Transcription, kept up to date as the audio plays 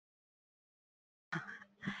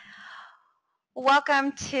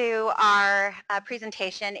Welcome to our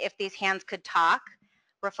presentation, If These Hands Could Talk,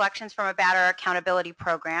 Reflections from a Batterer Accountability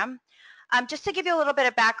Program. Just to give you a little bit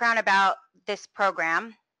of background about this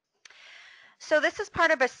program. So this is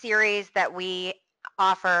part of a series that we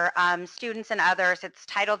offer students and others. It's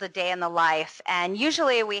titled A Day in the Life, and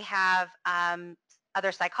usually we have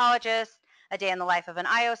other psychologists, a day in the life of an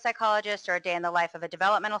IO psychologist, or a day in the life of a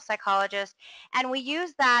developmental psychologist. And we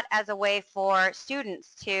use that as a way for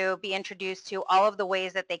students to be introduced to all of the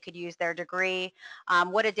ways that they could use their degree,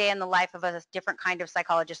 what a day in the life of a different kind of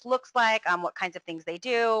psychologist looks like, what kinds of things they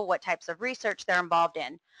do, what types of research they're involved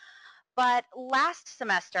in. But last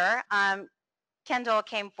semester, Kendall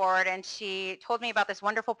came forward and she told me about this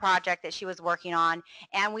wonderful project that she was working on,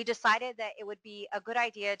 and we decided that it would be a good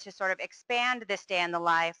idea to sort of expand this day in the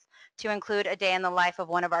life to include a day in the life of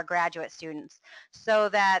one of our graduate students, so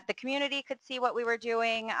that the community could see what we were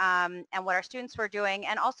doing and what our students were doing,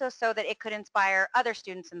 and also so that it could inspire other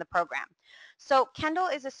students in the program. So Kendall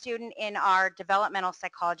is a student in our developmental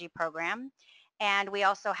psychology program, and we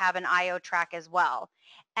also have an IO track as well.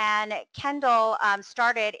 And Kendall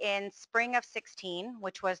started in spring of 16,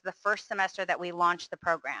 which was the first semester that we launched the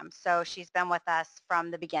program. So she's been with us from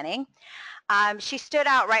the beginning. She stood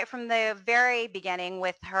out right from the very beginning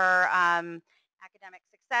with her academic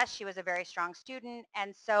success. She was a very strong student.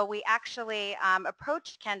 And so we actually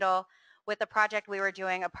approached Kendall with a project we were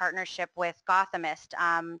doing, a partnership with Gothamist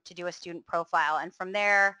to do a student profile. And from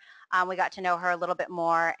there, we got to know her a little bit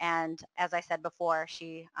more, and as I said before,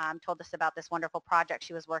 she told us about this wonderful project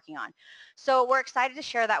she was working on. So we're excited to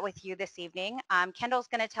share that with you this evening. Kendall's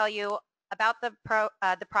going to tell you about the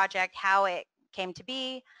project, how it came to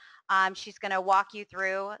be. She's going to walk you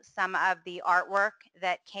through some of the artwork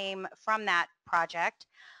that came from that project.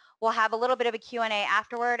 We'll have a little bit of a Q&A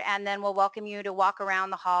afterward, and then we'll welcome you to walk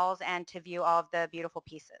around the halls and to view all of the beautiful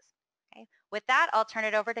pieces. Okay. With that, I'll turn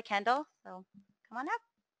it over to Kendall. So come on up.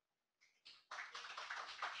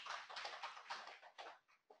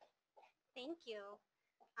 Thank you.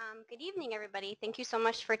 Good evening, everybody. Thank you so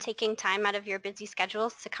much for taking time out of your busy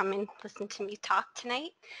schedules to come and listen to me talk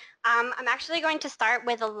tonight. I'm actually going to start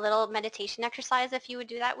with a little meditation exercise, if you would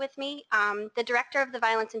do that with me. The director of the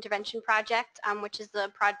Violence Intervention Project, which is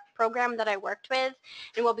the program that I worked with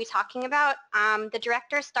and we'll be talking about, the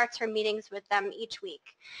director starts her meetings with them each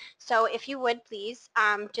week. So if you would please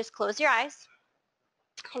just close your eyes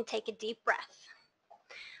and take a deep breath.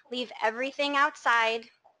 Leave everything outside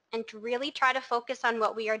and to really try to focus on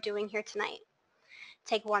what we are doing here tonight.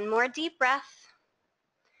 Take one more deep breath.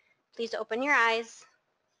 Please open your eyes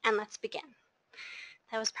and let's begin.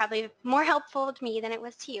 That was probably more helpful to me than it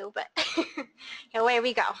was to you, but away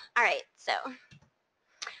we go. All right, so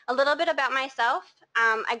a little bit about myself.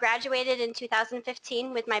 I graduated in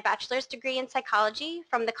 2015 with my bachelor's degree in psychology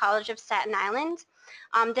from the College of Staten Island.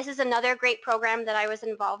 This is another great program that I was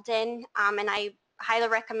involved in, and I highly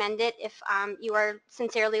recommend it if you are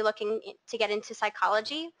sincerely looking to get into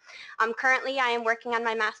psychology. Currently, I am working on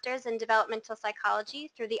my master's in developmental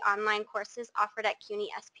psychology through the online courses offered at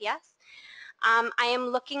CUNY SPS. I am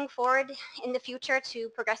looking forward in the future to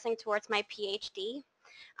progressing towards my PhD.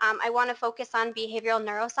 I want to focus on behavioral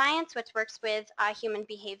neuroscience, which works with human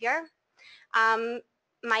behavior.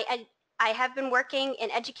 I have been working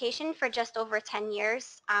in education for just over 10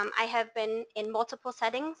 years. I have been in multiple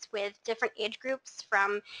settings with different age groups,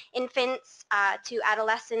 from infants to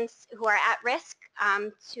adolescents who are at risk,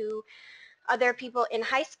 to other people in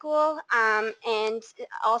high school, and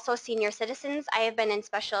also senior citizens. I have been in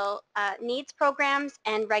special needs programs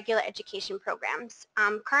and regular education programs.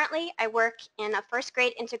 Currently, I work in a first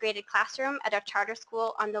grade integrated classroom at a charter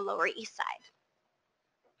school on the Lower East Side.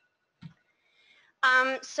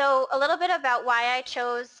 So a little bit about why I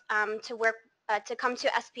chose to come to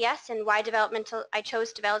SPS and why I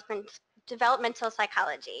chose developmental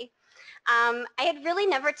psychology. I had really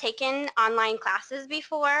never taken online classes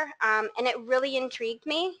before, and it really intrigued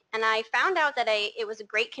me, and I found out that it was a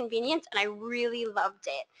great convenience and I really loved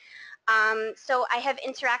it. So I have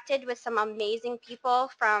interacted with some amazing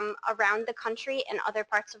people from around the country and other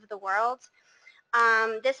parts of the world.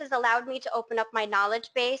 This has allowed me to open up my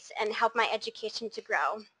knowledge base and help my education to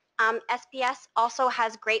grow. SPS also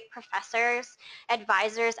has great professors,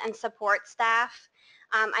 advisors, and support staff.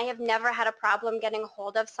 I have never had a problem getting a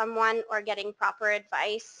hold of someone or getting proper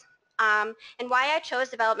advice. And why I chose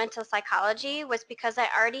developmental psychology was because I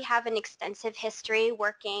already have an extensive history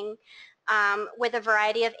working with a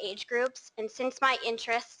variety of age groups, and since my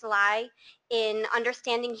interests lie in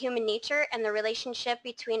understanding human nature and the relationship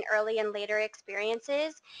between early and later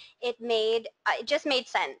experiences, it just made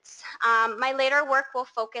sense. My later work will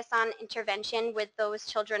focus on intervention with those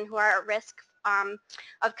children who are at risk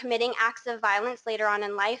of committing acts of violence later on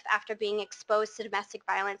in life after being exposed to domestic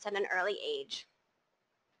violence at an early age.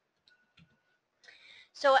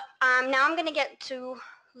 So now I'm going to get to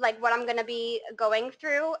what I'm going to be going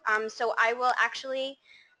through. So I will actually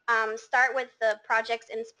start with the project's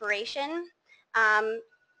inspiration.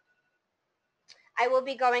 I will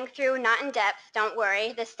be going through, not in depth, don't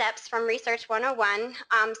worry, the steps from Research 101,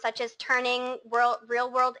 such as turning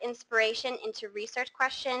real-world inspiration into research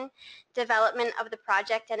question, development of the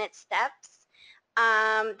project and its steps.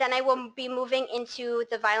 Then I will be moving into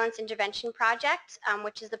the Violence Intervention Project,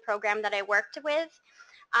 which is the program that I worked with.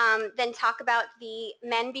 Then talk about the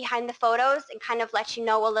men behind the photos and kind of let you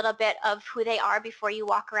know a little bit of who they are before you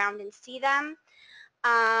walk around and see them.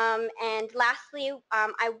 And lastly,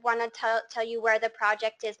 I want to tell you where the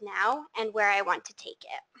project is now and where I want to take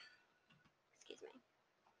it. Excuse me.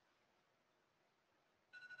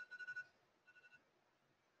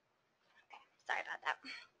 Okay, sorry about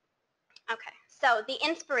that. Okay, so the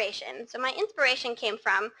inspiration. So my inspiration came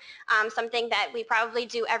from something that we probably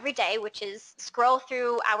do every day, which is scroll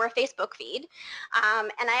through our Facebook feed.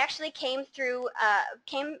 And I actually came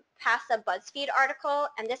past a BuzzFeed article,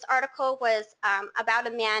 and this article was about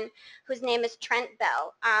a man whose name is Trent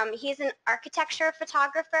Bell. He's an architecture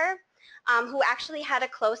photographer who actually had a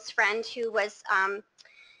close friend who was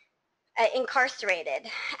incarcerated,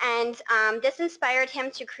 and this inspired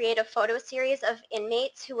him to create a photo series of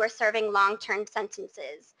inmates who were serving long-term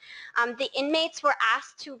sentences. The inmates were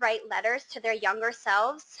asked to write letters to their younger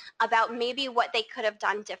selves about maybe what they could have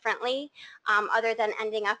done differently other than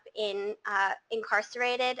ending up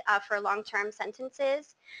incarcerated for long-term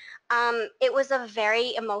sentences. It was a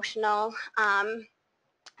very emotional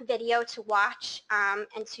video to watch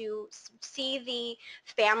and to see the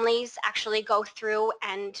families actually go through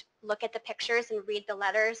and look at the pictures and read the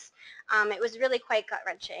letters. It was really quite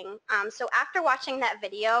gut-wrenching. So after watching that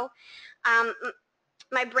video,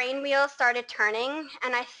 my brain wheels started turning,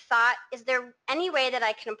 and I thought, is there any way that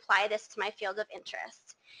I can apply this to my field of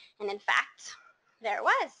interest? And in fact, there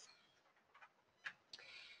was.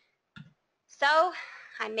 So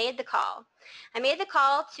I made the call. I made the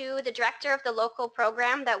call to the director of the local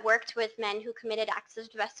program that worked with men who committed acts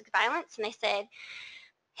of domestic violence, and I said,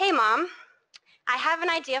 hey mom, I have an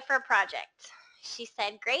idea for a project. She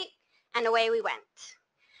said, great, and away we went.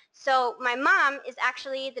 So my mom is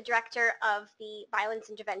actually the director of the Violence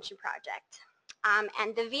Intervention Project,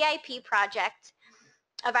 and the VIP project,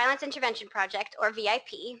 a Violence Intervention Project, or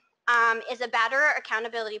VIP, is a batterer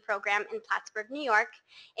accountability program in Plattsburgh, New York.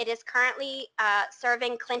 It is currently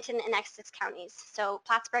serving Clinton and Essex counties. So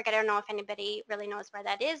Plattsburgh, I don't know if anybody really knows where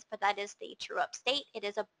that is, but that is the true upstate. It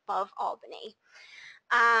is above Albany.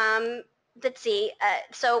 Let's see.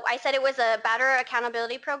 So I said it was a batterer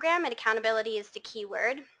accountability program, and accountability is the key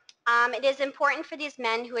word. It is important for these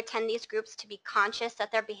men who attend these groups to be conscious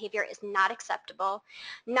that their behavior is not acceptable,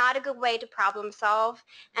 not a good way to problem solve,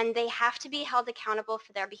 and they have to be held accountable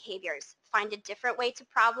for their behaviors. Find a different way to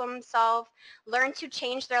problem solve, learn to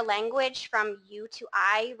change their language from you to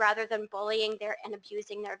I rather than bullying and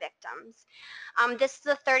abusing their victims. This is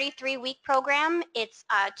a 33-week program. It's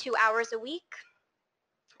 2 hours a week.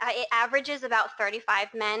 It averages about 35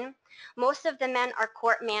 men. Most of the men are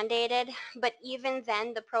court mandated, but even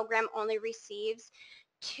then the program only receives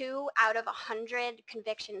 2 out of 100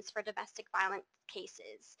 convictions for domestic violence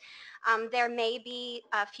cases. There may be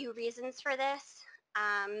a few reasons for this.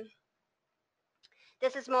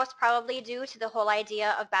 This is most probably due to the whole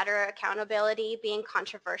idea of batterer accountability being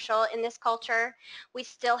controversial in this culture. We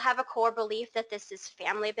still have a core belief that this is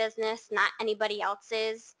family business, not anybody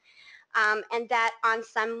else's. And that on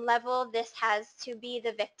some level this has to be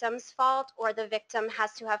the victim's fault, or the victim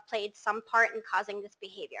has to have played some part in causing this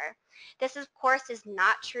behavior. This of course is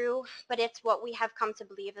not true, but it's what we have come to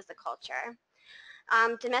believe as a culture.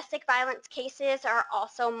 Domestic violence cases are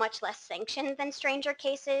also much less sanctioned than stranger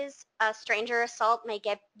cases. A stranger assault may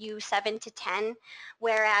get you 7 to 10,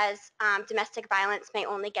 whereas domestic violence may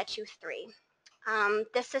only get you 3.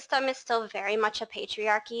 This system is still very much a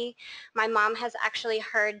patriarchy. My mom has actually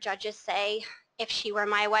heard judges say, if she were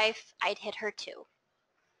my wife, I'd hit her too.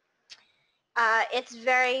 It's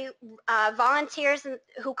very volunteers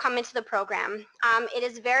who come into the program. It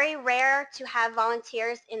is very rare to have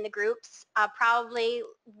volunteers in the groups. Probably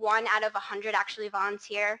 1 out of 100 actually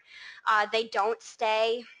volunteer. They don't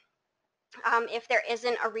stay. If there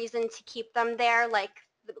isn't a reason to keep them there, like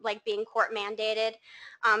being court mandated.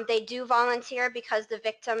 They do volunteer because the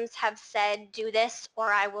victims have said, do this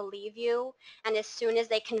or I will leave you. And as soon as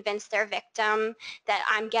they convince their victim that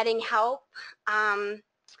I'm getting help and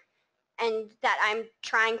that I'm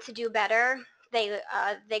trying to do better, they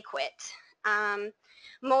quit.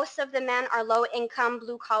 Most of the men are low-income,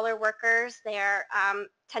 blue-collar workers. They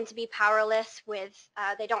tend to be powerless with,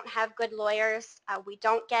 they don't have good lawyers.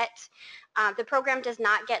 The program does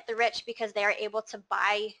not get the rich because they are able to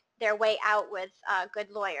buy their way out with good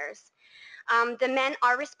lawyers. The men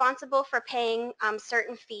are responsible for paying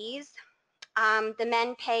certain fees. The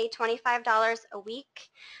men pay $25 a week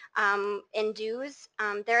in dues.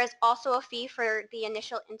 There is also a fee for the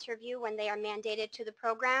initial interview when they are mandated to the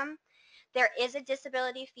program. There is a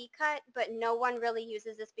disability fee cut, but no one really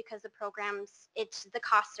uses this because the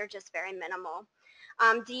costs are just very minimal.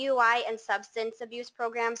 DUI and substance abuse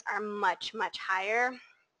programs are much, much higher.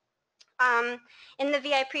 In the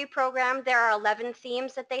VIP program, there are 11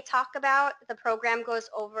 themes that they talk about. The program goes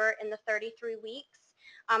over in the 33 weeks.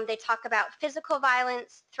 They talk about physical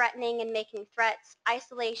violence, threatening and making threats,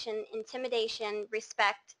 isolation, intimidation,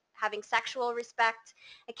 respect, having sexual respect,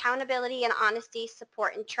 accountability and honesty,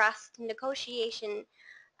 support and trust, negotiation,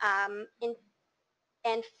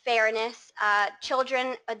 and fairness,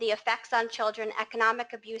 children, the effects on children,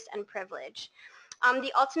 economic abuse, and privilege.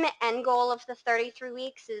 The ultimate end goal of the 33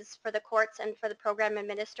 weeks is for the courts and for the program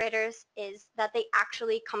administrators is that they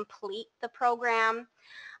actually complete the program.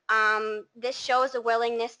 This shows a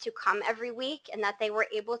willingness to come every week and that they were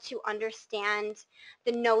able to understand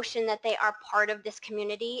the notion that they are part of this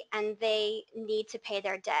community and they need to pay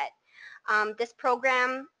their debt. This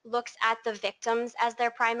program looks at the victims as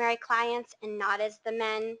their primary clients and not as the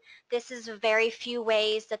men. This is very few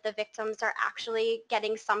ways that the victims are actually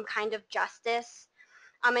getting some kind of justice.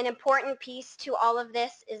 An important piece to all of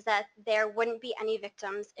this is that there wouldn't be any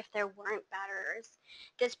victims if there weren't batterers.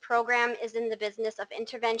 This program is in the business of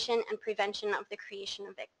intervention and prevention of the creation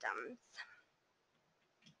of victims.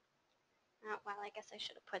 Oh, well, I guess I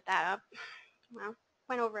should have put that up. Well,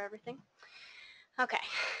 went over everything. Okay.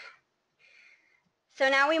 So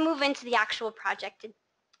now we move into the actual project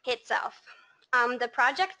itself. The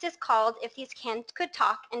project is called If These Hands Could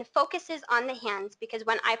Talk and focuses on the hands because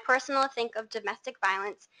when I personally think of domestic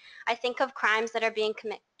violence, I think of crimes that are being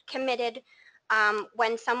committed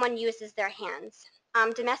when someone uses their hands.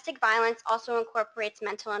 Domestic violence also incorporates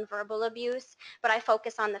mental and verbal abuse, but I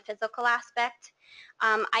focus on the physical aspect.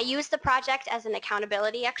 I use the project as an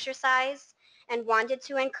accountability exercise and wanted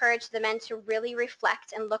to encourage the men to really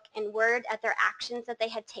reflect and look inward at their actions that they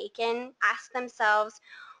had taken, ask themselves,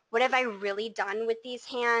 what have I really done with these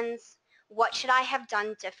hands? What should I have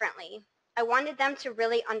done differently? I wanted them to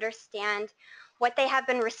really understand what they have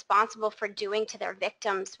been responsible for doing to their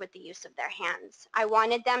victims with the use of their hands. I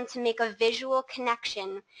wanted them to make a visual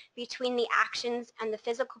connection between the actions and the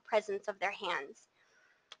physical presence of their hands.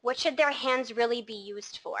 What should their hands really be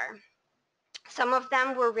used for? Some of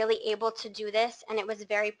them were really able to do this, and it was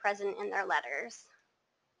very present in their letters.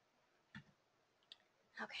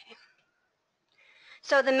 Okay.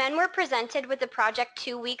 So the men were presented with the project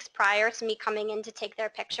 2 weeks prior to me coming in to take their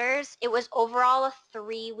pictures. It was overall a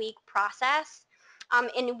 3-week process.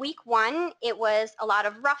 In week 1, it was a lot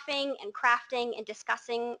of roughing and crafting and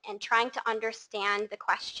discussing and trying to understand the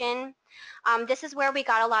question. This is where we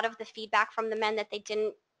got a lot of the feedback from the men that they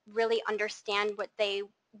didn't really understand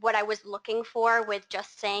what I was looking for with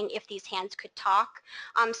just saying if these hands could talk.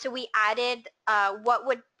 So we added what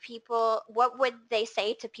would they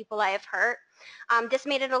say to people I have hurt. This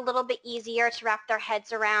made it a little bit easier to wrap their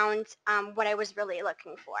heads around what I was really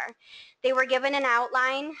looking for. They were given an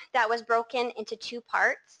outline that was broken into 2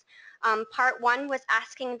 parts. Part 1 was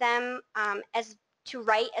asking them to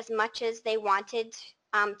write as much as they wanted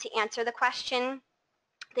to answer the question.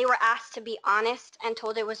 They were asked to be honest and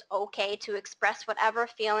told it was okay to express whatever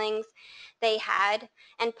feelings they had.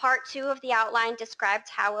 And part 2 of the outline described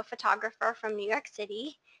how a photographer from New York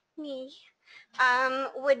City, me,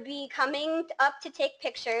 would be coming up to take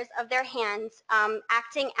pictures of their hands,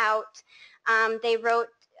 acting out. They wrote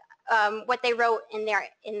what they wrote in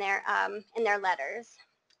their letters.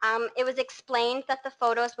 It was explained that the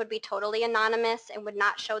photos would be totally anonymous and would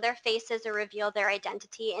not show their faces or reveal their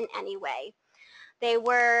identity in any way. They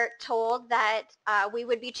were told that we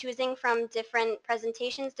would be choosing from different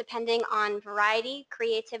presentations depending on variety,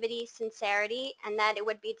 creativity, sincerity, and that it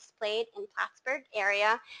would be displayed in Plattsburgh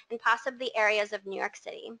area and possibly areas of New York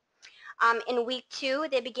City. In week 2,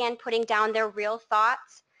 they began putting down their real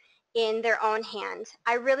thoughts in their own hand.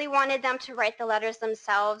 I really wanted them to write the letters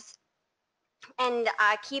themselves and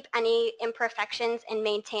keep any imperfections and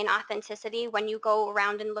maintain authenticity. When you go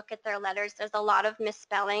around and look at their letters, there's a lot of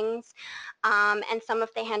misspellings and some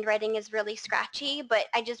of the handwriting is really scratchy, but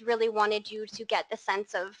I just really wanted you to get the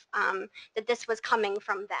sense of that this was coming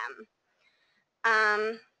from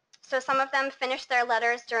them. So some of them finished their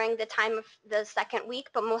letters during the time of the second week,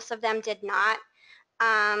 but most of them did not.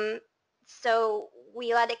 So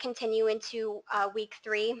we let it continue into week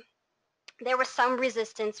 3. There was some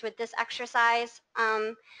resistance with this exercise.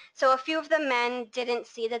 So a few of the men didn't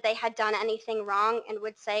see that they had done anything wrong and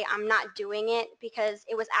would say, I'm not doing it, because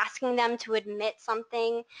it was asking them to admit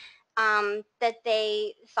something that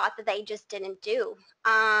they thought that they just didn't do.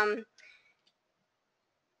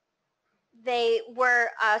 They were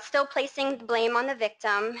still placing the blame on the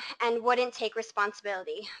victim and wouldn't take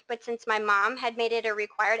responsibility. But since my mom had made it a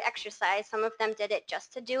required exercise, some of them did it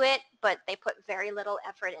just to do it, but they put very little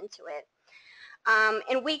effort into it.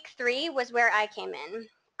 In week 3 was where I came in.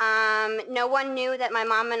 No one knew that my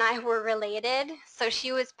mom and I were related, so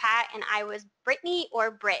she was Pat and I was Brittany or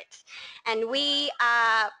Britt. And we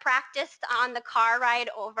practiced on the car ride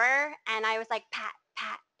over, and I was like, Pat,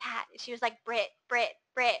 Pat, Pat. She was like, Britt, Britt,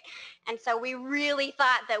 Britt. And so we really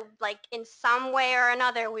thought that, like, in some way or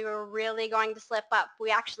another, we were really going to slip up. We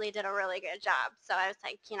actually did a really good job. So I was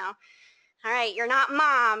like, you know, all right, you're not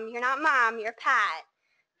mom, you're Pat.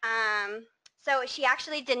 So she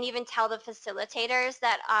actually didn't even tell the facilitators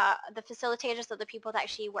that of the people that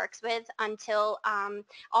she works with until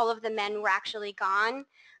all of the men were actually gone,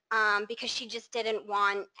 because she just didn't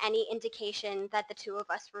want any indication that the two of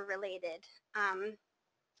us were related.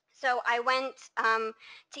 So I went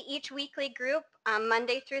to each weekly group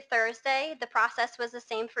Monday through Thursday. The process was the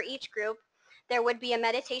same for each group. There would be a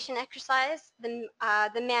meditation exercise.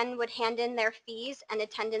 The men would hand in their fees and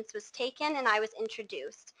attendance was taken, and I was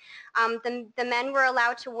introduced. The men were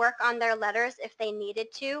allowed to work on their letters if they needed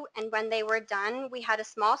to, and when they were done, we had a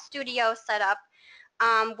small studio set up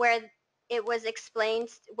where it was explained,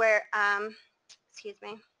 excuse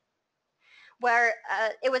me, where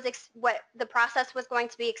what the process was going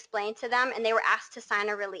to be explained to them, and they were asked to sign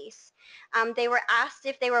a release. They were asked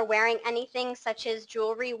if they were wearing anything such as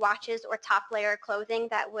jewelry, watches, or top layer clothing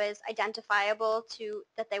that was identifiable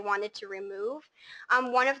that they wanted to remove.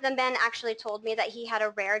 One of the men actually told me that he had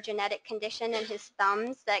a rare genetic condition in his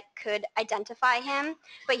thumbs that could identify him,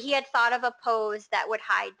 but he had thought of a pose that would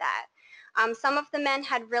hide that. Some of the men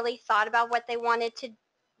had really thought about what they wanted to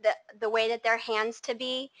the way that their hands to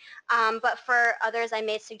be, but for others I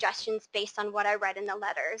made suggestions based on what I read in the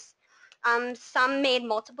letters. Some made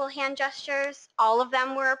multiple hand gestures. All of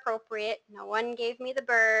them were appropriate. No one gave me the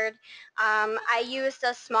bird. I used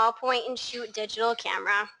a small point and shoot digital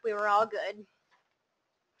camera. We were all good.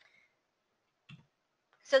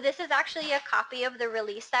 So this is actually a copy of the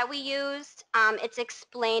release that we used. It's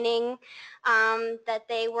explaining that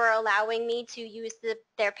they were allowing me to use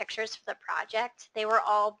their pictures for the project. They were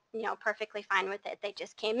all, you know, perfectly fine with it. They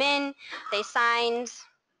just came in, they signed,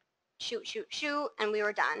 shoot, shoot, shoot, and we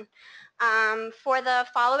were done. For the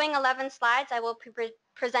following 11 slides, I will be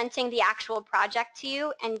presenting the actual project to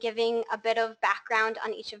you and giving a bit of background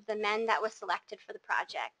on each of the men that was selected for the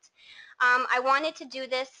project. I wanted to do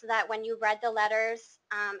this so that when you read the letters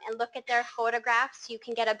and look at their photographs, you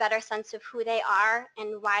can get a better sense of who they are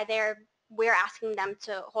and why we're asking them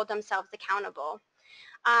to hold themselves accountable.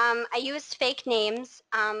 I used fake names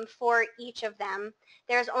for each of them.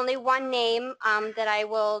 There's only one name that I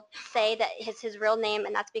will say that is his real name,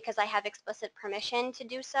 and that's because I have explicit permission to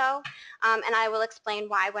do so. And I will explain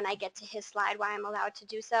why when I get to his slide, why I'm allowed to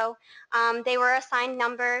do so. They were assigned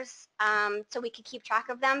numbers so we could keep track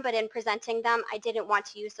of them, but in presenting them, I didn't want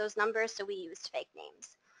to use those numbers, so we used fake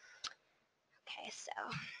names. Okay,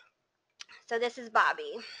 so this is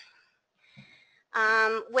Bobby.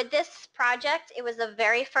 With this project, it was the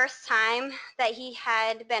very first time that he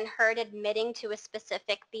had been heard admitting to a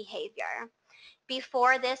specific behavior.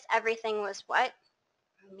 Before this, everything was what?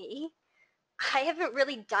 Me? I haven't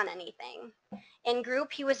really done anything. In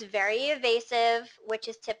group, he was very evasive, which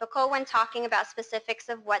is typical when talking about specifics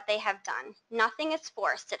of what they have done. Nothing is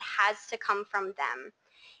forced. It has to come from them.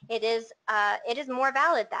 It is more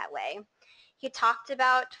valid that way. He talked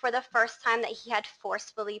about for the first time that he had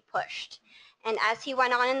forcefully pushed. And as he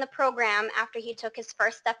went on in the program, after he took his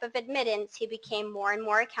first step of admittance, he became more and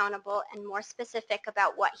more accountable and more specific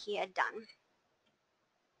about what he had done.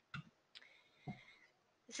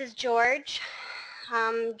 This is George.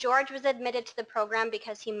 George was admitted to the program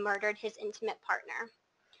because he murdered his intimate partner.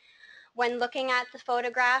 When looking at the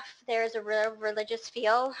photograph, there's a real religious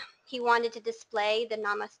feel. He wanted to display the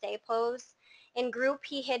namaste pose. In group,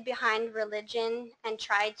 he hid behind religion and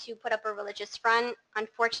tried to put up a religious front.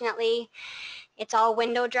 Unfortunately, it's all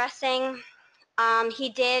window dressing. He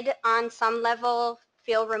did, on some level,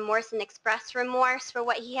 feel remorse and express remorse for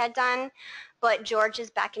what he had done, but George is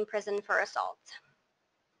back in prison for assault.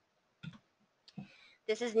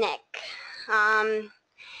 This is Nick.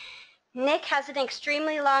 Nick has an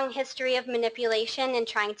extremely long history of manipulation and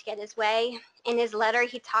trying to get his way. In his letter,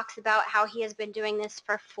 he talks about how he has been doing this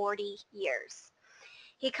for 40 years.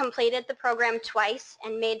 He completed the program twice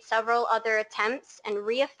and made several other attempts and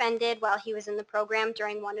reoffended while he was in the program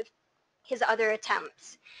during one of his other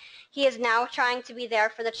attempts. He is now trying to be there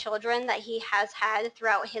for the children that he has had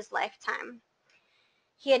throughout his lifetime.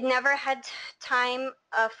 He had never had time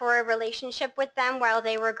for a relationship with them while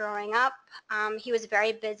they were growing up. He was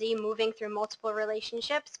very busy moving through multiple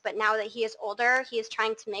relationships, but now that he is older, he is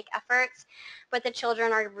trying to make efforts, but the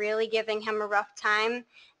children are really giving him a rough time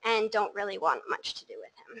and don't really want much to do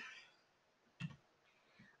with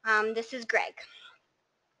him. This is Greg.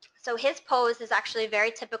 So his pose is actually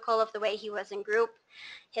very typical of the way he was in group.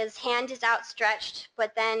 His hand is outstretched,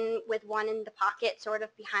 but then with one in the pocket, sort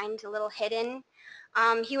of behind, a little hidden.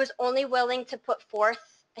 He was only willing to put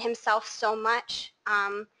forth himself so much.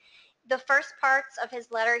 The first parts of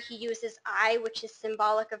his letter, he uses I, which is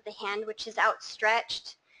symbolic of the hand, which is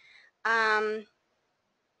outstretched.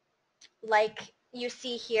 Like you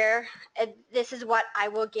see here, this is what I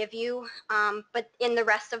will give you, but in the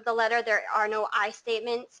rest of the letter there are no I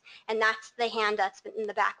statements, and that's the hand that's in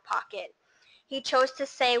the back pocket. He chose to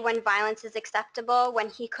say when violence is acceptable when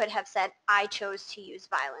he could have said I chose to use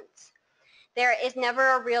violence. There is never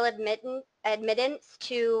a real admittance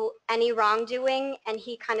to any wrongdoing, and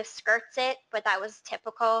he kind of skirts it, but that was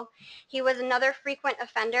typical. He was another frequent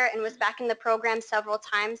offender and was back in the program several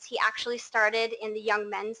times. He actually started in the young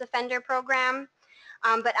men's offender program,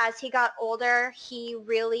 but as he got older, he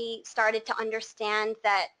really started to understand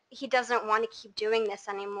that he doesn't want to keep doing this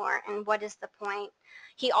anymore, and what is the point?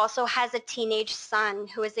 He also has a teenage son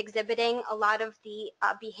who is exhibiting a lot of the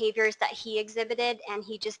behaviors that he exhibited, and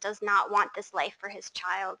he just does not want this life for his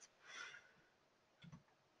child.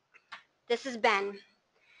 This is Ben.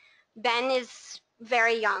 Ben is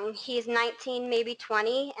very young. He's 19, maybe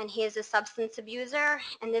 20, and he is a substance abuser,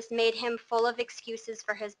 and this made him full of excuses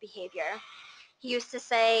for his behavior. He used to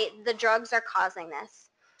say, the drugs are causing this.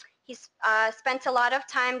 He spent a lot of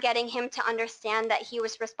time getting him to understand that he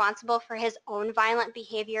was responsible for his own violent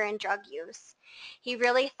behavior and drug use. He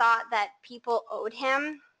really thought that people owed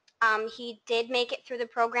him. He did make it through the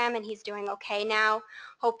program, and he's doing okay now,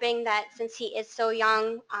 hoping that since he is so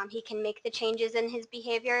young, he can make the changes in his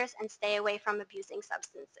behaviors and stay away from abusing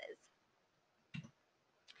substances.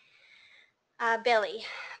 Billy.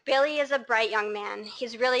 Billy is a bright young man.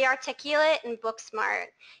 He's really articulate and book smart.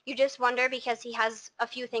 You just wonder because he has a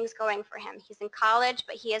few things going for him. He's in college,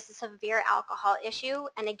 but he has a severe alcohol issue,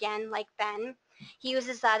 and again, like Ben, he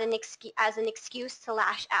uses that as an excuse to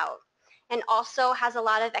lash out, and also has a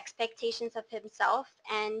lot of expectations of himself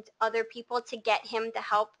and other people to get him to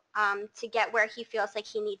help to get where he feels like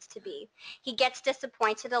he needs to be. He gets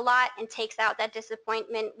disappointed a lot and takes out that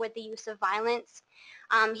disappointment with the use of violence.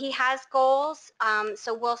 He has goals,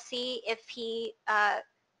 so we'll see if he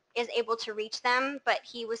is able to reach them, but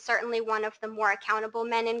he was certainly one of the more accountable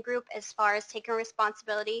men in group as far as taking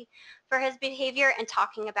responsibility for his behavior and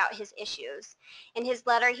talking about his issues. In his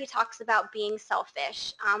letter, he talks about being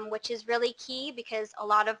selfish, which is really key because a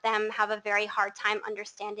lot of them have a very hard time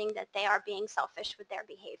understanding that they are being selfish with their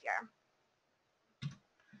behavior.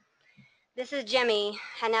 This is Jimmy,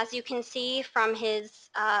 and as you can see from his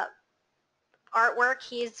artwork,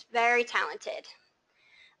 he's very talented.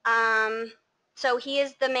 So he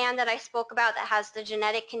is the man that I spoke about that has the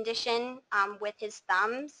genetic condition with his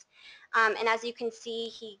thumbs. And as you can see,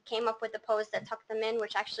 he came up with a pose that tucked them in,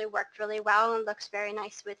 which actually worked really well and looks very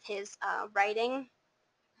nice with his writing.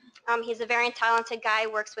 He's a very talented guy,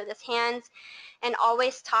 works with his hands, and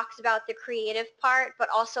always talks about the creative part, but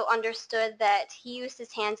also understood that he used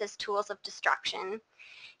his hands as tools of destruction.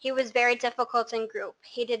 He was very difficult in group.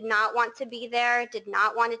 He did not want to be there, did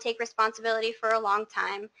not want to take responsibility for a long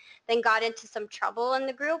time, then got into some trouble in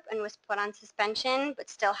the group and was put on suspension, but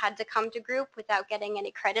still had to come to group without getting any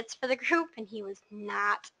credits for the group, and he was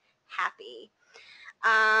not happy.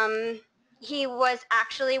 He was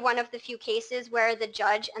actually one of the few cases where the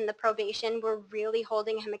judge and the probation were really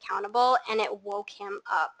holding him accountable, and it woke him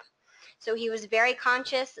up. So he was very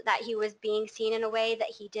conscious that he was being seen in a way that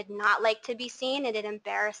he did not like to be seen, and it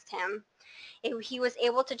embarrassed him. He was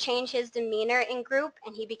able to change his demeanor in group,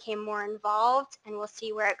 and he became more involved, and we'll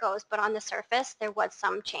see where it goes. But on the surface, there was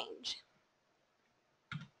some change.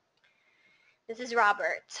 This is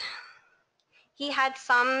Robert. He had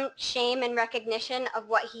some shame and recognition of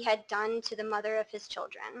what he had done to the mother of his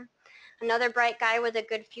children. Another bright guy with a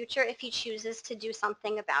good future if he chooses to do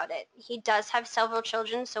something about it. He does have several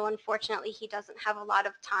children, so unfortunately he doesn't have a lot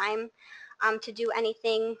of time to do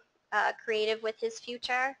anything creative with his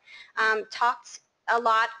future. Talked a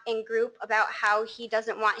lot in group about how he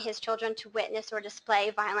doesn't want his children to witness or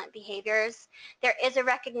display violent behaviors. There is a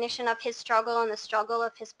recognition of his struggle and the struggle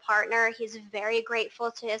of his partner. He's very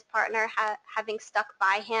grateful to his partner having stuck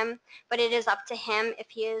by him, but it is up to him if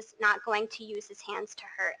he is not going to use his hands to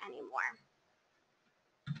hurt anymore.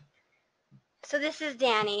 So this is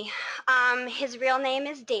Danny. His real name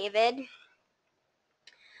is David.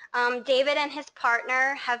 David and his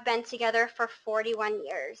partner have been together for 41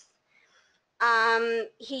 years.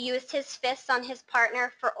 He used his fists on his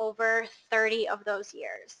partner for over 30 of those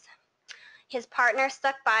years. His partner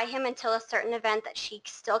stuck by him until a certain event that she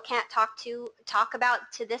still can't talk about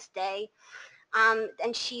to this day.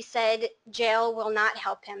 And she said jail will not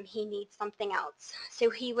help him. He needs something else. So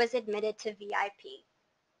he was admitted to VIP.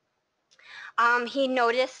 He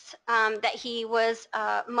noticed that he was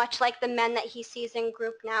much like the men that he sees in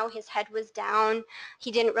group now. His head was down.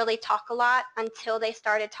 He didn't really talk a lot until they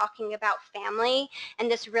started talking about family,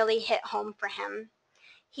 and this really hit home for him.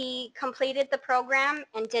 He completed the program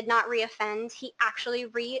and did not reoffend. He actually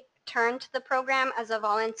returned to the program as a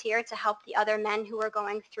volunteer to help the other men who were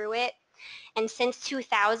going through it. And since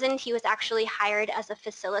 2000, he was actually hired as a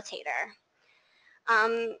facilitator.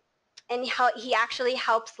 And he actually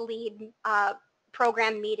helps lead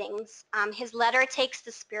program meetings. His letter takes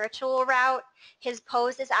the spiritual route. His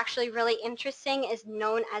pose is actually really interesting, is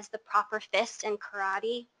known as the proper fist in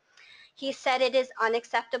karate. He said it is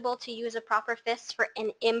unacceptable to use a proper fist for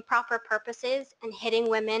improper purposes, and hitting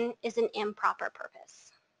women is an improper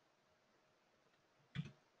purpose.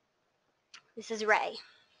 This is Ray.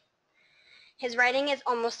 His writing is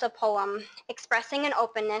almost a poem, expressing an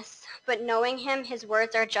openness, but knowing him, his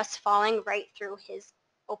words are just falling right through his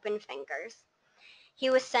open fingers.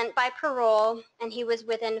 He was sent by parole, and he was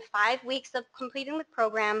within 5 weeks of completing the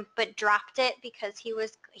program, but dropped it because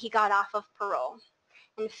he got off of parole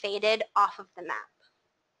and faded off of the map.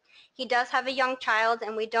 He does have a young child,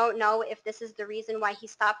 and we don't know if this is the reason why he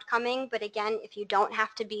stopped coming, but again, if you don't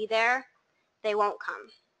have to be there, they won't come.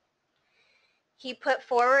 He put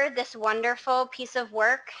forward this wonderful piece of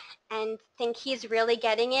work and think he's really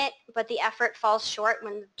getting it, but the effort falls short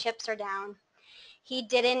when the chips are down. He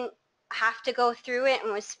didn't have to go through it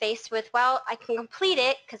and was faced with, well, I can complete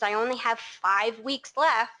it because I only have 5 weeks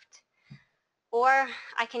left, or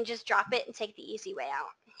I can just drop it and take the easy way out.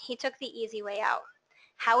 He took the easy way out.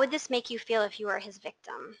 How would this make you feel if you were his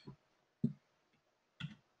victim?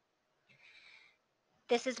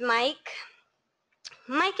 This is Mike.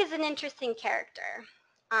 Mike is an interesting character.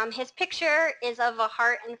 His picture is of a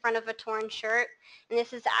heart in front of a torn shirt, and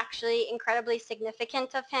this is actually incredibly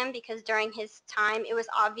significant of him because during his time it was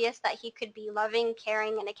obvious that he could be loving,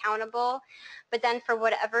 caring, and accountable, but then for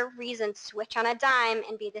whatever reason switch on a dime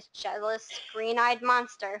and be this jealous, green-eyed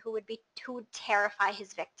monster who would terrify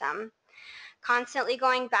his victim. Constantly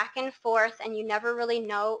going back and forth, and you never really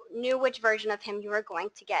knew which version of him you were going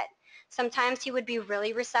to get. Sometimes he would be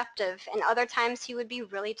really receptive, and other times he would be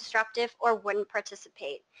really disruptive or wouldn't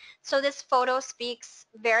participate. So this photo speaks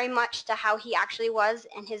very much to how he actually was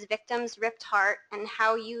and his victim's ripped heart, and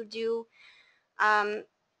how do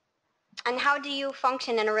you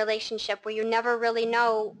function in a relationship where you never really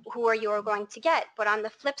know who you are going to get. But on the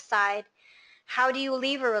flip side, how do you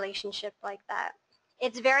leave a relationship like that?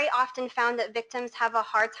 It's very often found that victims have a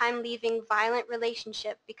hard time leaving violent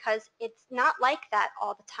relationship because it's not like that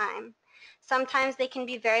all the time. Sometimes they can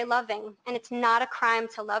be very loving, and it's not a crime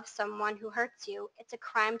to love someone who hurts you. It's a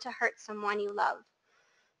crime to hurt someone you love.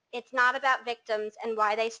 It's not about victims and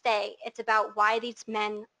why they stay. It's about why these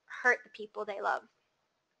men hurt the people they love.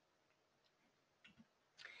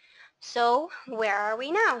 So where are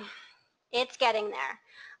we now? It's getting there.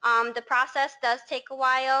 The process does take a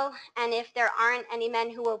while, and if there aren't any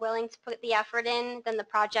men who are willing to put the effort in, then the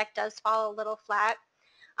project does fall a little flat.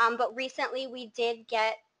 But recently we did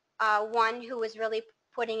get one who was really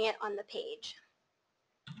putting it on the page.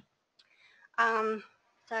 Sorry,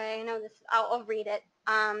 I know this, I'll read it.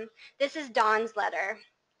 This is Don's letter.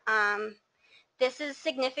 This is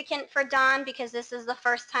significant for Don because this is the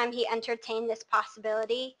first time he entertained this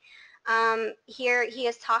possibility. Here he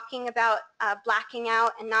is talking about blacking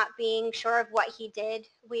out and not being sure of what he did.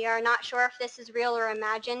 We are not sure if this is real or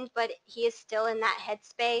imagined, but he is still in that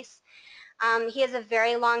headspace. He has a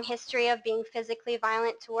very long history of being physically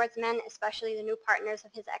violent towards men, especially the new partners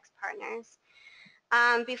of his ex-partners.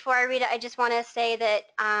 Before I read it, I just want to say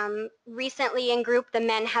that recently in group, the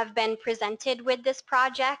men have been presented with this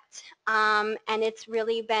project, and it's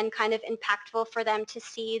really been kind of impactful for them to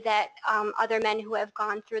see that other men who have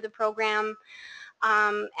gone through the program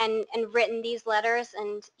and written these letters,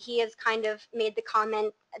 and he has kind of made the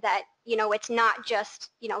comment that, you know, it's not just,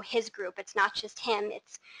 you know, his group, it's not just him,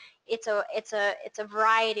 it's a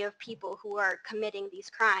variety of people who are committing these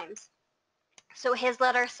crimes. So his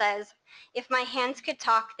letter says, if my hands could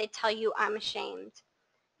talk, they'd tell you I'm ashamed.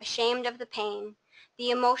 Ashamed of the pain,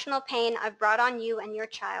 the emotional pain I've brought on you and your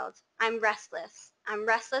child. I'm restless. I'm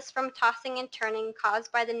restless from tossing and turning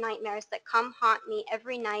caused by the nightmares that come haunt me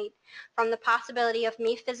every night, from the possibility of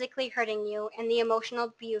me physically hurting you and the emotional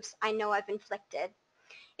abuse I know I've inflicted.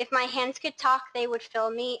 If my hands could talk, they would fill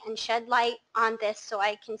me and shed light on this so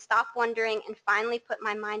I can stop wondering and finally put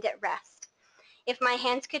my mind at rest. If my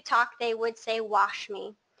hands could talk, they would say, wash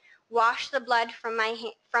me. Wash the blood from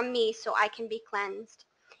me so I can be cleansed.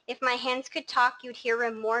 If my hands could talk, you'd hear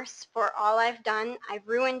remorse for all I've done. I've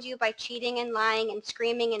ruined you by cheating and lying and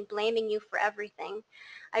screaming and blaming you for everything.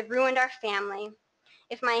 I've ruined our family.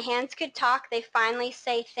 If my hands could talk, they finally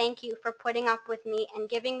say thank you for putting up with me and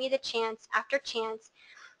giving me the chance after chance,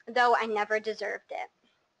 though I never deserved it.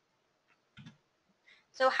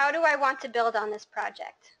 So how do I want to build on this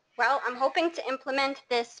project? Well, I'm hoping to implement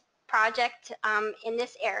this project in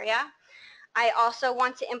this area. I also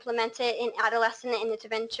want to implement it in adolescent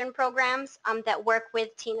intervention programs that work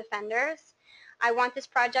with teen offenders. I want this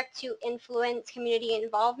project to influence community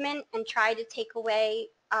involvement and try to take away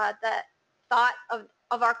the thought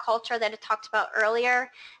of our culture that I talked about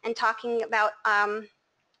earlier, and talking about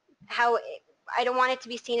how I don't want it to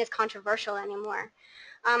be seen as controversial anymore.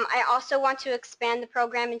 I also want to expand the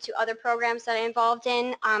program into other programs that I'm involved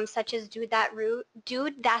in, such as Dude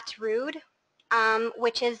That's Rude,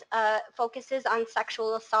 which is focuses on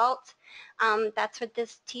sexual assault. That's what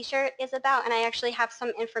this t-shirt is about, and I actually have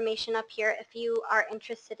some information up here if you are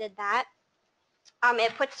interested in that.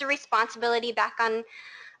 It puts the responsibility back on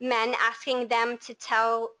men, asking them to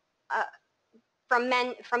tell from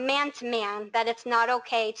man to man that it's not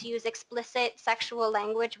okay to use explicit sexual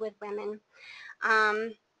language with women.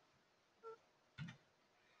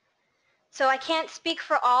 So I can't speak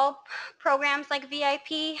for all programs like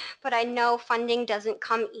VIP, but I know funding doesn't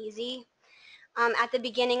come easy. At the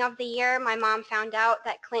beginning of the year, my mom found out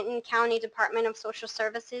that Clinton County Department of Social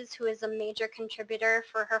Services, who is a major contributor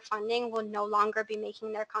for her funding, will no longer be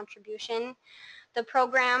making their contribution. The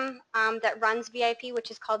program that runs VIP,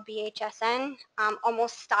 which is called BHSN,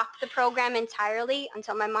 almost stopped the program entirely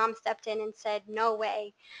until my mom stepped in and said, no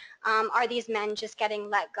way, are these men just getting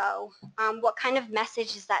let go? What kind of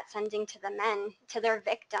message is that sending to the men, to their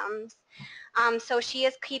victims? So she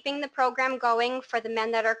is keeping the program going for the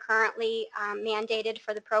men that are currently mandated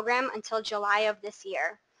for the program until July of this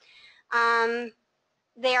year.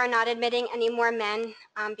 They are not admitting any more men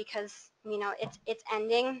because, you know, it's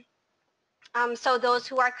ending. So those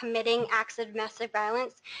who are committing acts of domestic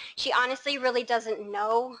violence, she honestly really doesn't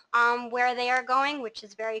know where they are going, which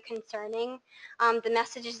is very concerning. The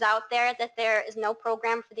message is out there that there is no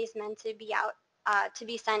program for these men to be out, to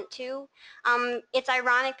be sent to. It's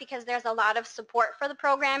ironic because there's a lot of support for the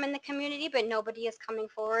program in the community, but nobody is coming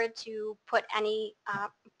forward to put any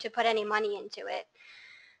money into it.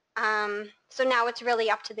 So now it's really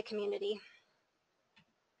up to the community.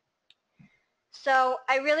 So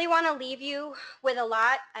I really want to leave you with a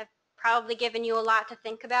lot. I've probably given you a lot to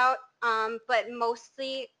think about, but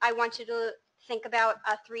mostly I want you to think about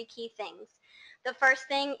three key things. The first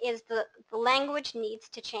thing is the language needs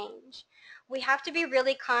to change. We have to be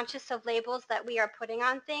really conscious of labels that we are putting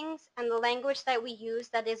on things and the language that we use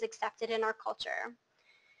that is accepted in our culture.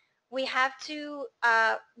 We have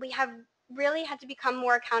really had to become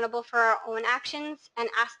more accountable for our own actions and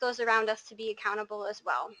ask those around us to be accountable as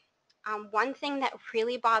well. One thing that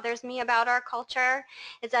really bothers me about our culture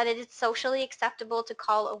is that it is socially acceptable to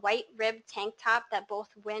call a white ribbed tank top that both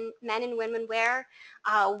men and women wear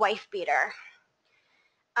a wife beater.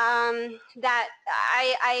 That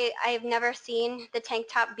I've never seen the tank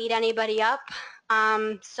top beat anybody up,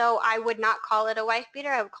 so I would not call it a wife beater.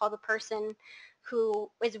 I would call the person who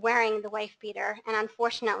is wearing the wife beater, and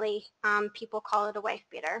unfortunately people call it a wife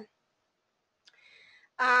beater.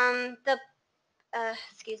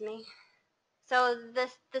 Excuse me. So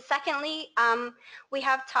secondly, we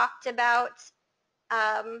have talked about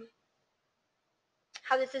how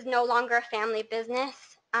this is no longer a family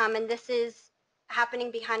business, and this is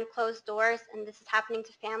happening behind closed doors, and this is happening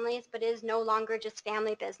to families, but it is no longer just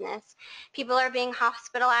family business. People are being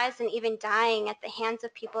hospitalized and even dying at the hands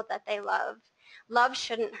of people that they love. Love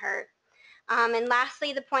shouldn't hurt. And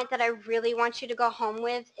lastly, the point that I really want you to go home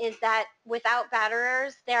with is that without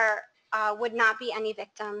batterers, there would not be any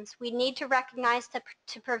victims. We need to recognize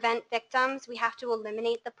to prevent victims, we have to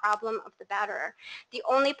eliminate the problem of the batterer. The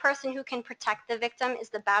only person who can protect the victim is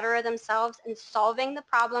the batterer themselves in solving the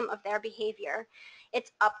problem of their behavior.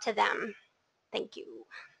 It's up to them. Thank you.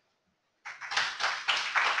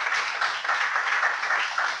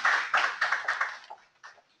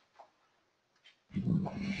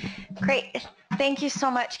 Great. Thank you so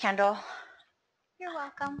much, Kendall. You're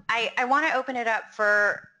welcome. I want to open it up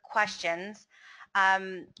for questions.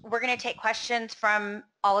 We're going to take questions from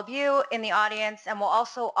all of you in the audience, and we'll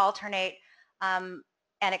also alternate and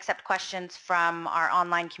accept questions from our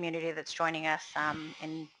online community that's joining us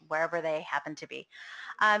in wherever they happen to be.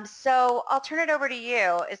 So I'll turn it over to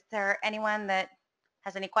you. Is there anyone that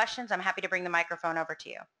has any questions? I'm happy to bring the microphone over to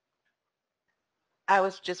you. I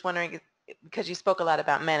was just wondering, because you spoke a lot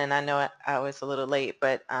about men, and I know I was a little late,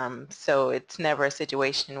 but so it's never a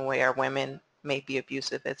situation where women may be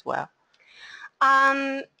abusive as well?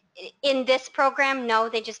 In this program, no,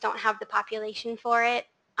 they just don't have the population for it,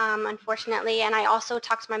 unfortunately. And I also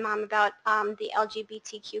talked to my mom about the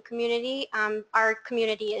LGBTQ community. Our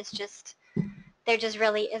community is just, there just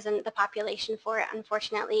really isn't the population for it,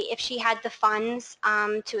 unfortunately. If she had the funds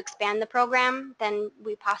to expand the program, then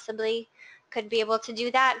we possibly could be able to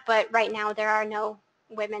do that. But right now, there are no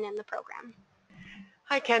women in the program.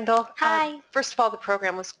 Hi, Kendall. Hi. First of all, the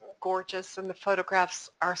program was gorgeous, and the photographs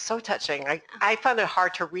are so touching. I found it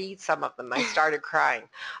hard to read some of them. I started crying.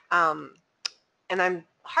 And I'm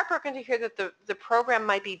heartbroken to hear that the program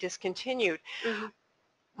might be discontinued. Mm-hmm.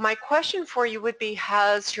 My question for you would be,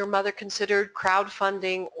 has your mother considered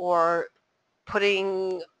crowdfunding or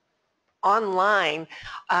putting online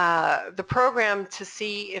the program to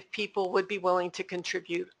see if people would be willing to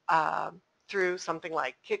contribute through something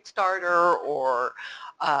like Kickstarter or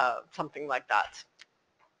something like that?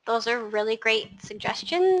 Those are really great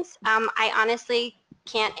suggestions. I honestly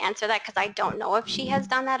can't answer that because I don't know if she has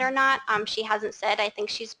done that or not. She hasn't said. I think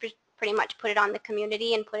she's pretty much put it on the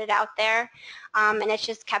community and put it out there, and it's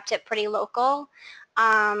just kept it pretty local.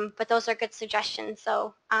 But those are good suggestions,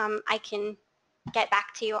 so I can get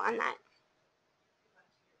back to you on that.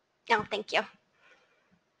 No, thank you.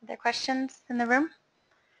 Other questions in the room?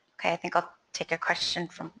 Okay, I think I'll take a question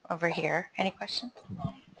from over here. Any questions?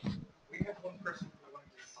 We have one person who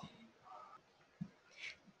wanted to see.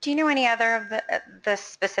 Do you know any other of the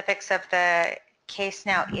specifics of the case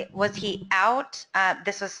now? Was he out?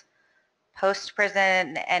 This was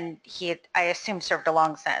post-prison, and he had, I assume, served a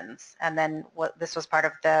long sentence, and then this was part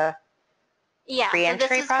of the Yeah, so re-entry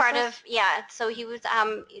this is part process? of, yeah, so he was,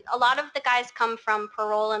 a lot of the guys come from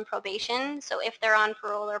parole and probation, so if they're on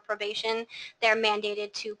parole or probation, they're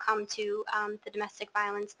mandated to come to the domestic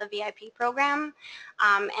violence, the VIP program,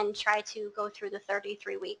 and try to go through the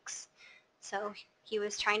 33 weeks. So he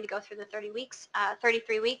was trying to go through the 33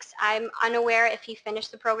 weeks. I'm unaware if he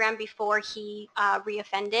finished the program before he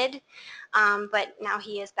reoffended, but now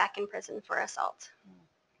he is back in prison for assault.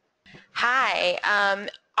 Hi.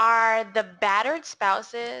 Are the battered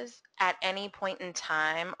spouses at any point in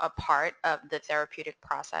time a part of the therapeutic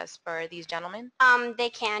process for these gentlemen? They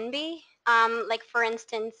can be. Like for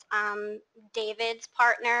instance, David's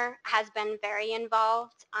partner has been very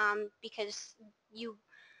involved because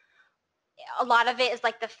a lot of it is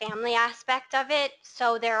like the family aspect of it.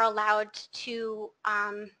 So they're allowed to,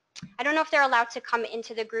 I don't know if they're allowed to come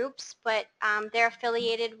into the groups, but they're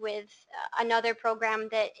affiliated with another program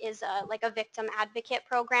that is like a victim advocate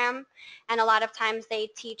program. And a lot of times they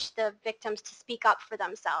teach the victims to speak up for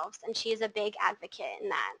themselves. And she is a big advocate in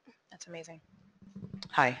that. That's amazing.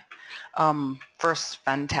 Hi. First,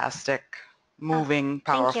 fantastic, moving,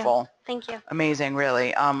 powerful. Thank you. Amazing,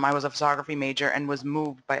 really. I was a photography major and was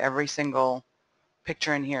moved by every single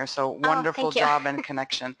picture in here. So wonderful job and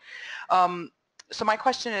connection. So my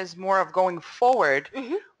question is more of going forward.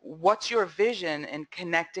 Mm-hmm. What's your vision in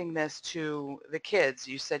connecting this to the kids?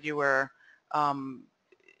 You said you were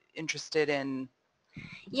interested in.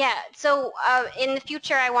 Yeah, so in the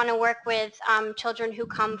future I want to work with children who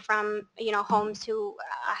come from, homes who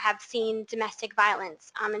have seen domestic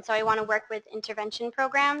violence. And so I want to work with intervention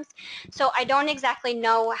programs. So I don't exactly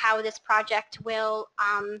know how this project will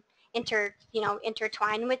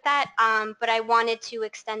intertwine with that, but I wanted to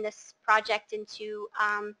extend this project into,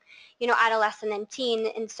 adolescent and teen,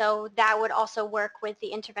 and so that would also work with the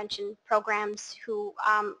intervention programs who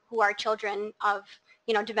are children of,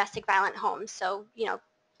 domestic violent homes. So,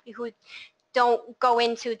 who don't go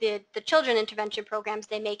into the children intervention programs,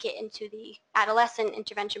 they make it into the adolescent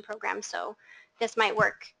intervention program. So this might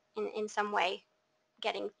work in some way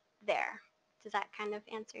getting there. Does that kind of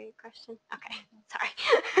answer your question? Okay,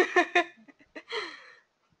 sorry.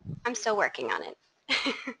 I'm still working on it.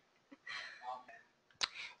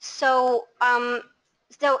 So,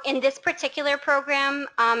 so in this particular program,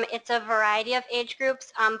 it's a variety of age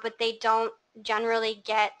groups, but they don't generally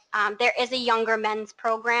get, there is a younger men's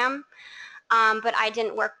program, but I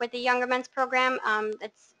didn't work with the younger men's program.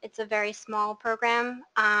 It's a very small program.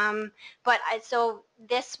 So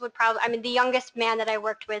this would probably, I mean, the youngest man that I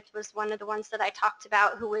worked with was one of the ones that I talked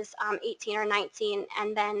about, who was 18 or 19,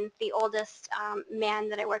 and then the oldest man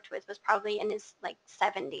that I worked with was probably in his like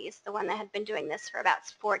 70s, the one that had been doing this for about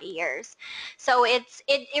 40 years. So it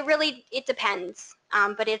really depends,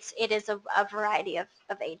 but it is a variety of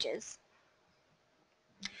ages.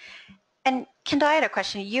 And Kendall, I had a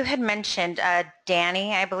question. You had mentioned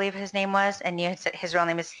Danny, I believe his name was, and you said his real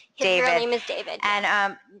name is David. His real name is David. And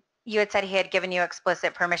yes. You had said he had given you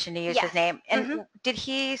explicit permission to use his name. And did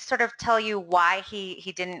he sort of tell you why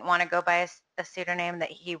he didn't want to go by a pseudonym,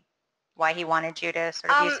 why he wanted you to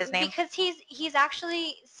sort of use his name? Because he's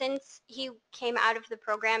actually, since he came out of the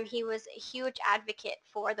program, he was a huge advocate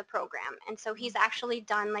for the program, and so he's actually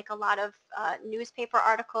done like a lot of newspaper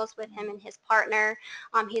articles with him and his partner.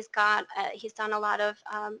 He's done a lot of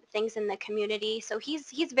things in the community, so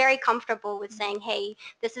he's very comfortable with saying, hey,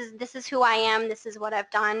 this is who I am, this is what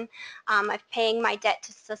I've done, I'm paying my debt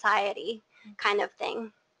to society, kind of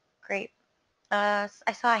thing. Great. I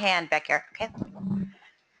saw a hand back here. Okay.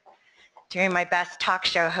 Doing my best talk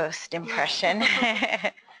show host impression.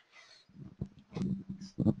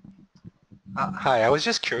 Hi, I was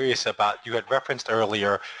just curious about, you had referenced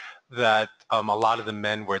earlier that a lot of the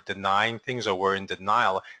men were denying things or were in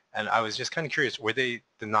denial, and I was just kind of curious, were they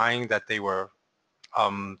denying that they were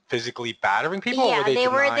physically battering people? Yeah,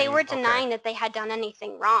 or were they were okay. denying that they had done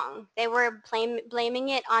anything wrong. They were blaming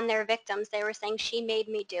it on their victims. They were saying, she made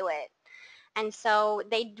me do it. And so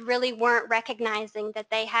they really weren't recognizing that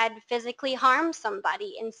they had physically harmed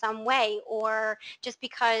somebody in some way, or just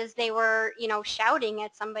because they were, shouting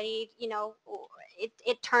at somebody,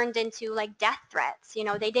 it turned into like death threats.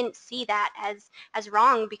 They didn't see that as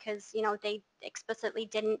wrong because, they explicitly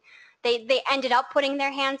didn't, they ended up putting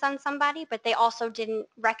their hands on somebody, but they also didn't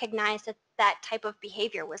recognize that that type of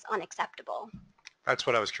behavior was unacceptable. That's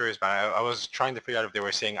what I was curious about. I was trying to figure out if they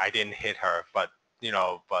were saying I didn't hit her, but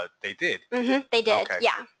but they did. Mm-hmm, they did. Okay.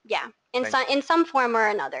 Yeah. In some form or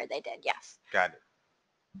another, they did. Yes. Got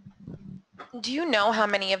it. Do you know how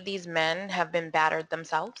many of these men have been battered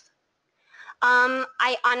themselves?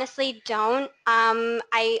 I honestly don't.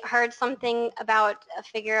 I heard something about a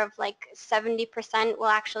figure of like 70% will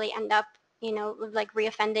actually end up, like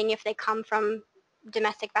reoffending if they come from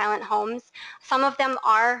domestic violent homes. Some of them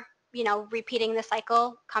are, repeating the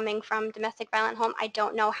cycle coming from domestic violent home. I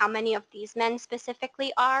don't know how many of these men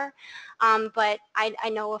specifically are, but I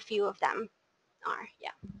know a few of them are,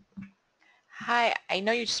 yeah. Hi, I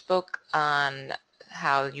know you spoke on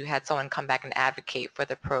how you had someone come back and advocate for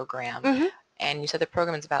the program. Mm-hmm. And you said the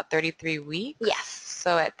program is about 33 weeks? Yes.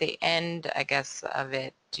 So at the end, I guess, of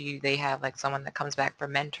it, they have like someone that comes back for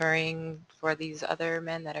mentoring for these other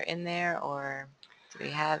men that are in there, or do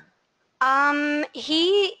they have?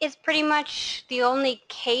 He is pretty much the only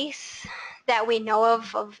case that we know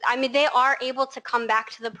of. I mean, they are able to come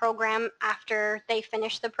back to the program after they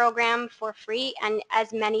finish the program for free and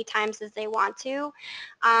as many times as they want to.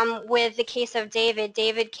 With the case of David,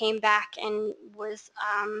 David came back and was,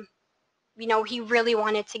 he really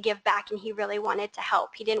wanted to give back and he really wanted to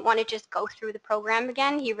help. He didn't want to just go through the program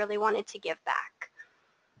again. He really wanted to give back.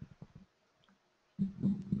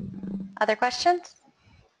 Other questions?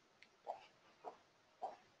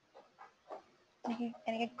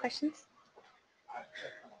 Any questions?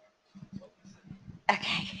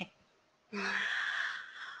 Okay.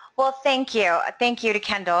 Well, thank you. Thank you to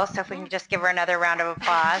Kendall. So if we can just give her another round of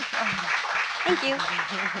applause. Thank you.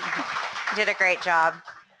 You did a great job.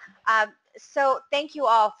 So thank you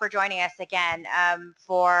all for joining us again,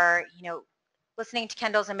 for, listening to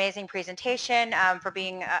Kendall's amazing presentation, for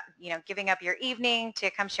being, giving up your evening to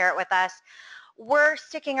come share it with us. We're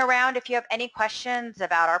sticking around if you have any questions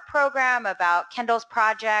about our program, about Kendall's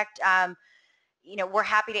project. We're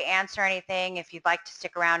happy to answer anything. If you'd like to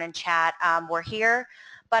stick around and chat, we're here.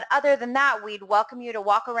 But other than that, we'd welcome you to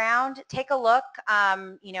walk around, take a look,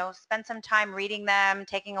 spend some time reading them,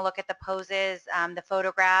 taking a look at the poses, the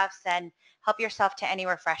photographs, and help yourself to any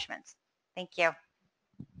refreshments. Thank you.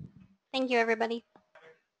 Thank you, everybody.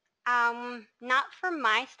 Not for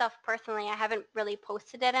my stuff personally. I haven't really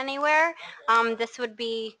posted it anywhere. This would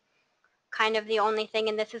be kind of the only thing,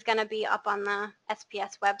 and this is going to be up on the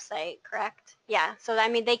SPS website, correct? Yeah, so I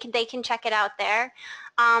mean they can check it out there.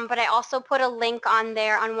 But I also put a link on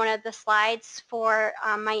there on one of the slides for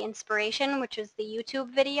my inspiration, which is the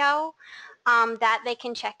YouTube video that they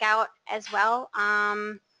can check out as well.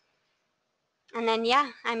 And then, yeah,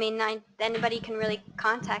 I mean, anybody can really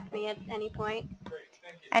contact me at any point.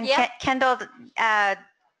 And Yeah.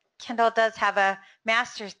 Kendall does have a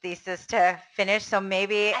master's thesis to finish, so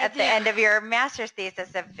maybe at the end of your master's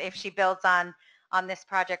thesis, if she builds on this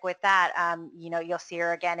project with that, you know, you'll see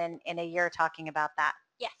her again in a year talking about that.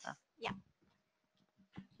 Yes. So. Yeah.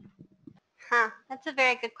 Huh, that's a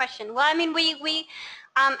very good question. Well, I mean, we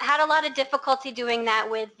had a lot of difficulty doing that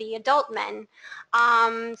with the adult men.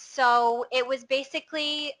 So it was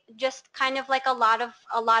basically just kind of like a lot of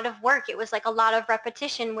work. It was like a lot of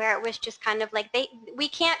repetition where it was just kind of like we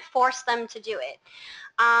can't force them to do it.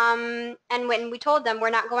 And when we told them, we're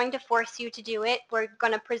not going to force you to do it, we're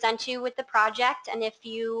going to present you with the project, and if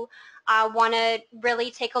you want to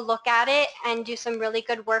really take a look at it and do some really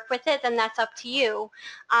good work with it, then that's up to you.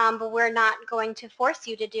 But we're not going to force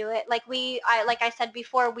you to do it. Like like I said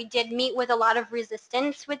before, we did meet with a lot of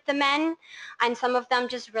resistance with the men, and some of them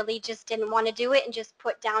just didn't want to do it and just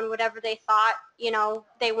put down whatever they thought, you know,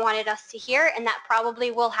 they wanted us to hear, and that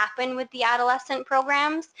probably will happen with the adolescent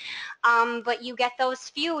programs. But you get those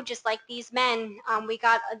few, just like these men.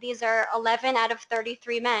 These are 11 out of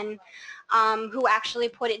 33 men who actually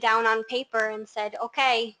put it down on paper and said,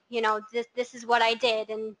 okay, you know, this is what I did,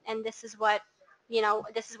 and this is what, you know,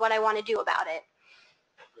 this is what I want to do about it.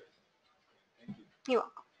 You're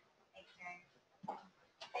welcome.